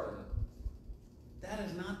the start of it. That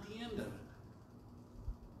is not the end of it.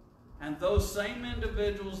 And those same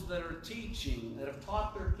individuals that are teaching, that have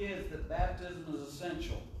taught their kids that baptism is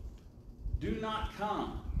essential, do not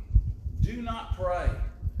come, do not pray,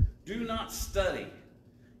 do not study.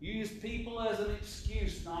 Use people as an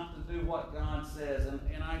excuse not to do what God says.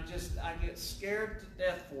 And I get scared to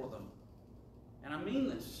death for them. And I mean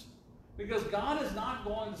this. Because God is not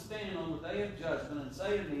going to stand on the day of judgment and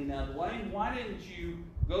say to me, now, Dwayne, why didn't you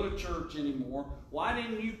go to church anymore? Why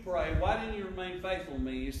didn't you pray? Why didn't you remain faithful to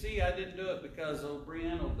me? You see, I didn't do it because old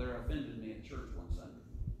Brianna over there offended me at church one Sunday.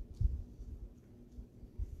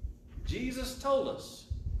 Jesus told us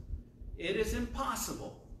it is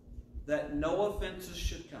impossible that no offenses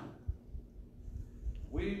should come.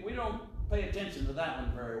 We don't pay attention to that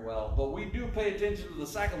one very well, but we do pay attention to the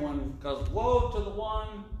second one, because woe to the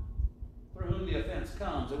one through whom the offense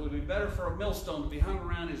comes. It would be better for a millstone to be hung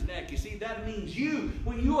around his neck. You see, that means you,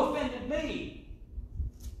 when you offended me.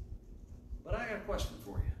 But I got a question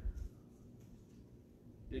for you.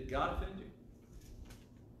 Did God offend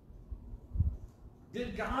you?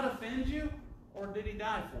 Did God offend you, or did he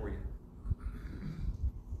die for you?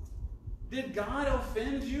 Did God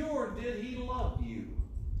offend you, or did he love you?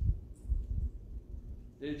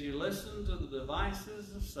 Did you listen to the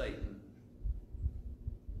devices of Satan?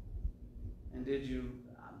 And did you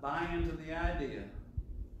buy into the idea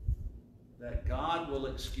that God will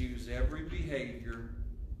excuse every behavior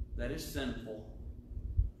that is sinful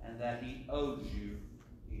and that he owes you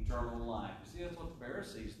eternal life? You see, that's what the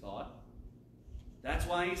Pharisees thought. That's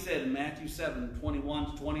why he said in Matthew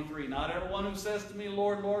 7:21-23, not everyone who says to me,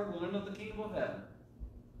 Lord, Lord, will enter the kingdom of heaven,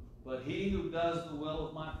 but he who does the will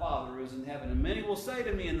of my Father who is in heaven. And many will say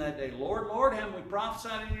to me in that day, Lord, Lord, haven't we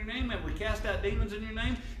prophesied in your name? Have we cast out demons in your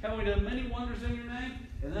name? Haven't we done many wonders in your name?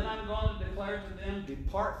 And then I'm going to declare to them,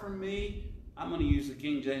 depart from me. I'm going to use the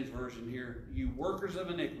King James Version here. You workers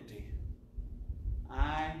of iniquity,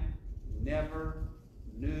 I never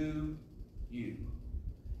knew you.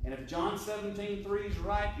 And if John 17:3 is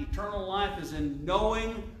right, eternal life is in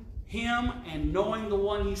knowing him and knowing the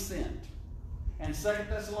one he sent. And 2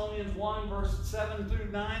 Thessalonians 1, verse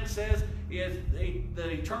 7-9 says, the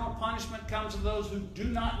eternal punishment comes to those who do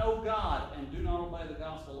not know God and do not obey the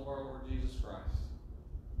gospel of our Lord Jesus Christ.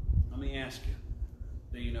 Let me ask you,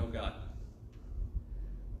 do you know God?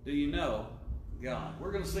 Do you know God?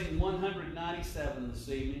 We're going to sing 197 this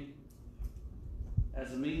evening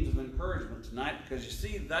as a means of encouragement tonight, because you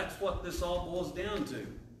see, that's what this all boils down to.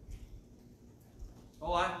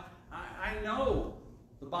 Oh, I know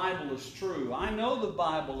the Bible is true. I know the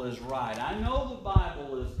Bible is right. I know the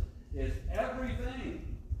Bible is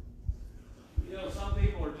everything. You know, some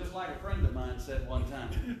people are just like a friend of mine said one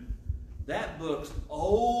time. That book's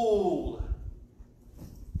old.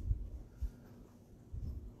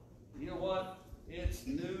 You know what? It's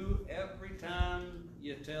new every time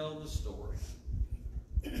you tell the story.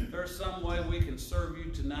 If there's some way we can serve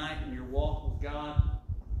you tonight in your walk with God,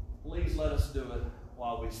 please let us do it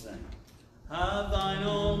while we sing. Have thine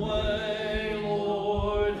own way,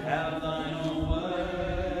 Lord, have thine own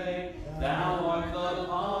way. Thou art the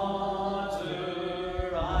potter,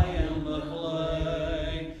 I am the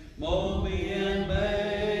clay. Mold me and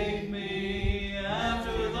make me after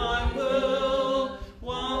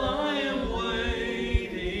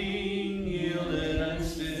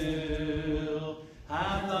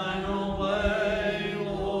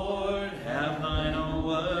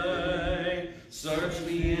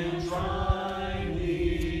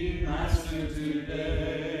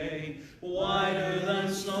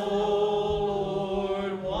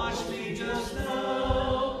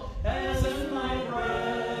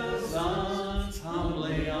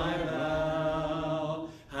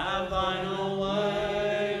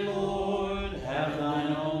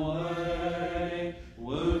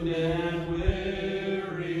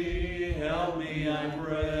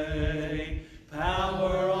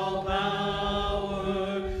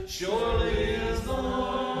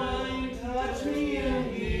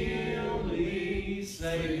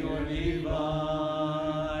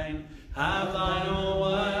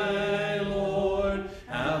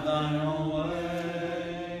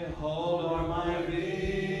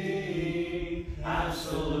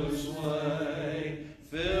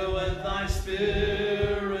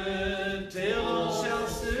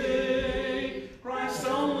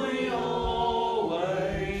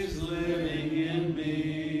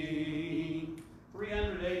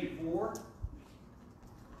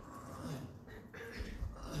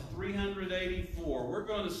 384. We're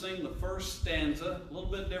going to sing the first stanza, a little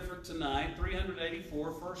bit different tonight.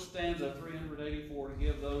 384, first stanza, 384, to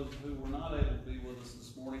give those who were not able to be with us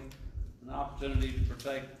this morning an opportunity to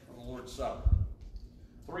partake of the Lord's Supper.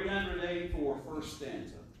 384, first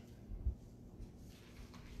stanza.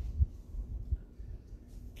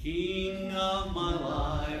 King of my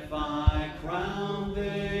life, I crown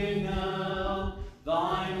thee now,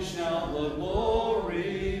 thine shall the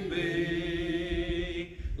glory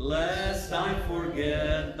be, lest I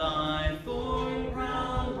forget thy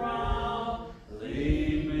thorn-crowned brow,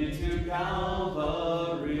 lead me to Calvary,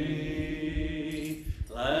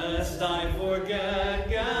 lest I forget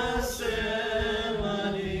Gethsemane,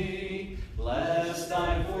 lest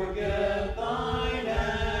I forget thine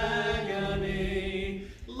agony,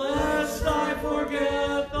 lest I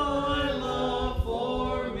forget thy love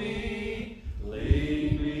for me,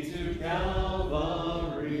 lead me to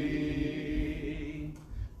Calvary.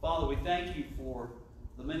 Father, we thank you for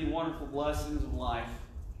the many wonderful blessings of life.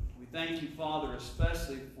 We thank you, Father,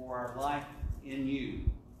 especially for our life in you.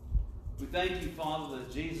 We thank you, Father,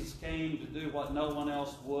 that Jesus came to do what no one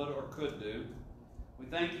else would or could do. We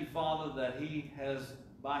thank you, Father, that he has,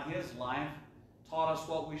 by his life, taught us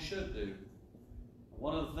what we should do.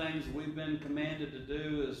 One of the things we've been commanded to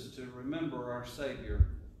do is to remember our Savior.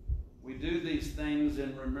 We do these things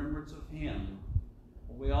in remembrance of him.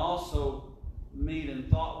 We also meet in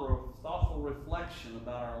thoughtful reflection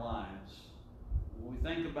about our lives. When we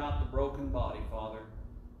think about the broken body, Father,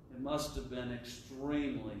 it must have been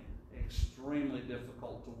extremely, extremely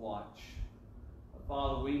difficult to watch. But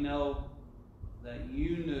Father, we know that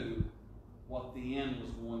you knew what the end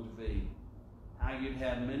was going to be. How you'd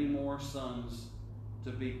have many more sons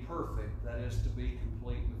to be perfect, that is, to be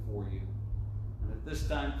complete before you. And at this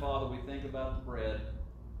time, Father, we think about the bread,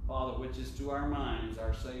 Father, which is to our minds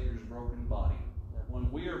our Savior's broken body. That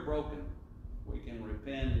when we are broken, we can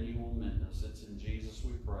repent and you will mend us. It's in Jesus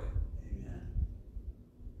we pray. Amen.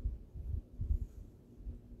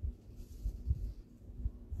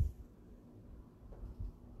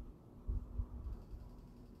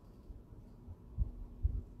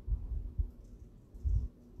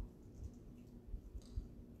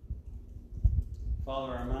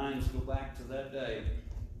 Father, our minds go back to that day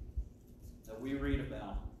that we read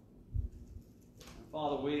about. And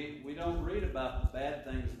Father, we don't read about the bad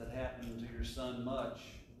things that happened to your son much.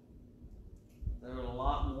 There are a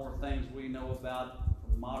lot more things we know about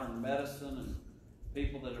from modern medicine and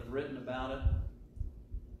people that have written about it.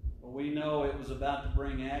 But we know it was about to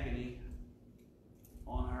bring agony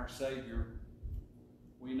on our Savior.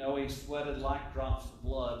 We know he sweated like drops of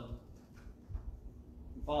blood.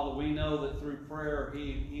 Father, we know that through prayer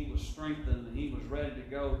he was strengthened and he was ready to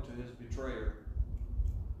go to his betrayer.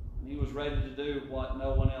 And he was ready to do what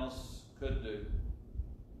no one else could do.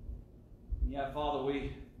 And yet, Father,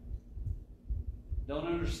 we don't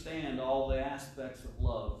understand all the aspects of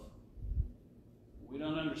love. We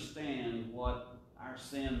don't understand what our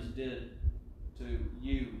sins did to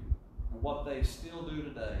you and what they still do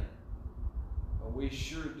today. But we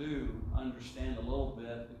sure do understand a little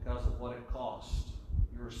bit because of what it cost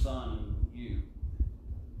your son and you.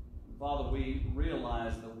 And Father, we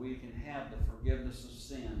realize that we can have the forgiveness of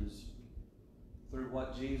sins through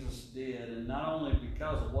what Jesus did, and not only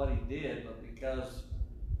because of what he did, but because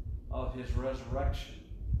of his resurrection.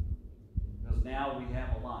 Because now we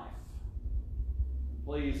have a life.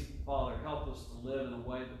 Please, Father, help us to live in a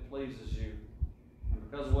way that pleases you.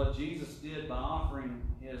 And because of what Jesus did by offering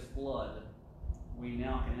his blood, we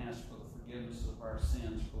now can ask for the forgiveness of our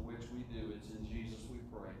sins, for which we do. It's in Jesus we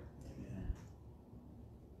pray. Amen.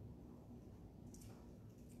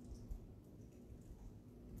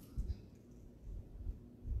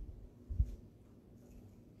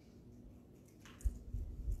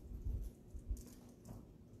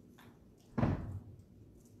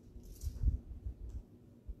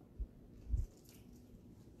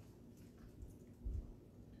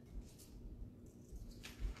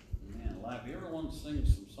 Man, alive, you ever want to sing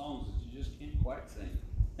some songs that you just can't quite sing?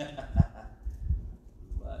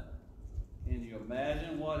 But can you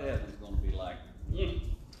imagine what heaven's going to be like?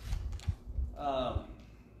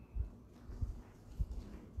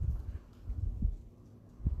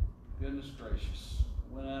 Goodness gracious.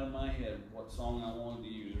 Went out of my head what song I wanted to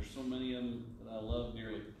use. There's so many of them that I love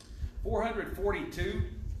dearly. 442.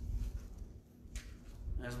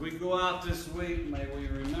 As we go out this week, may we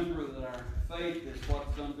remember that our faith is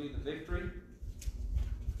what's going to be the victory.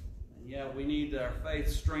 And yeah, we need our faith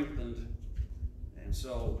strengthened. And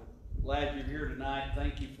so, glad you're here tonight.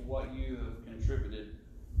 Thank you for what you have contributed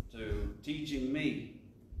to teaching me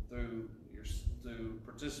through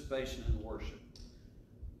participation in worship.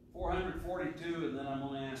 440. 42, and then I'm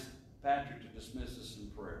going to ask Patrick to dismiss us in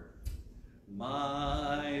prayer.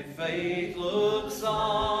 My faith looks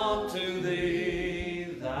up to thee,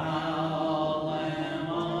 thou Lamb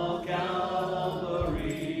of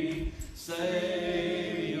Calvary,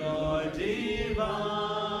 Savior divine.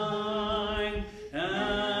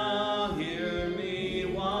 Now hear me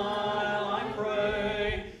while I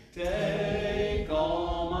pray, take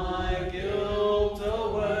all my guilt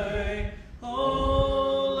away.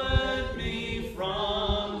 Oh, let me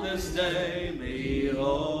from this day be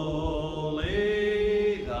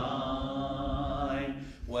wholly thine.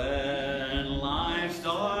 When life's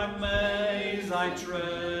dark maze I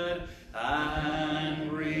tread, and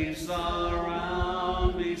griefs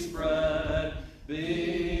around me spread,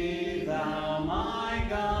 be thou my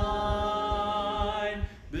guide.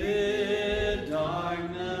 Bid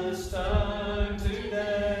darkness turn to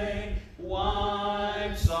day,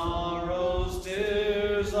 wipe sorrow's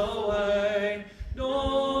tears away,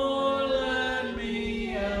 nor let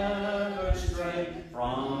me ever stray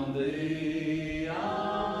from thee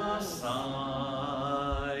aside.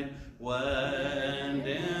 When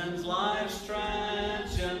ends life's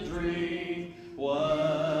transient dream,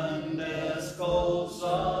 when death's cold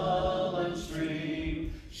sullen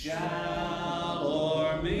stream shall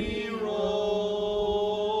o'er me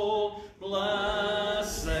roll,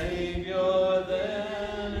 blessed Savior,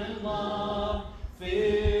 then in love,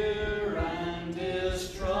 fear and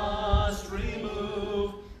distrust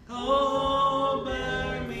remove. Oh,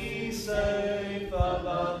 bear me safe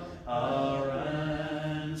above a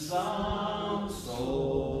ransomed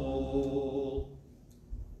soul.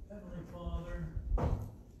 Heavenly Father,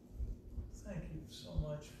 thank you so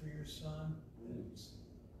much for your Son.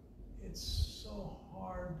 It's so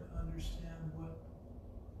hard to understand what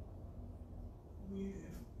if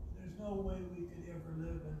there's no way we could ever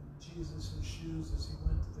live in Jesus' shoes as he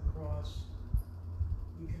went to the cross.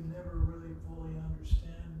 We can never really fully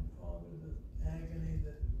understand, Father, the agony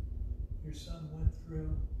that your Son went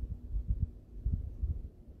through.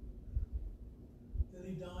 That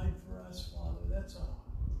he died for us, Father. That's a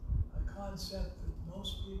concept that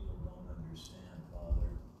most people don't understand, Father.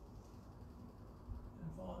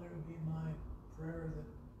 And Father, it would be my prayer that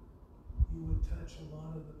you would touch a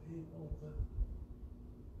lot of the people that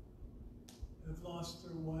have lost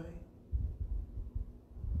their way.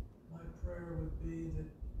 My prayer would be that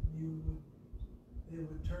they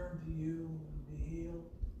would turn to you and be healed.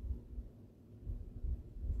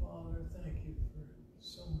 Father, thank you for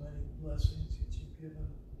so many blessings that you've given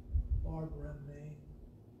Barbara and me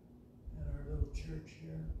and our little church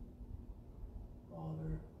here. Father,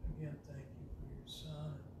 again, thank you for your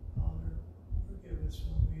Son.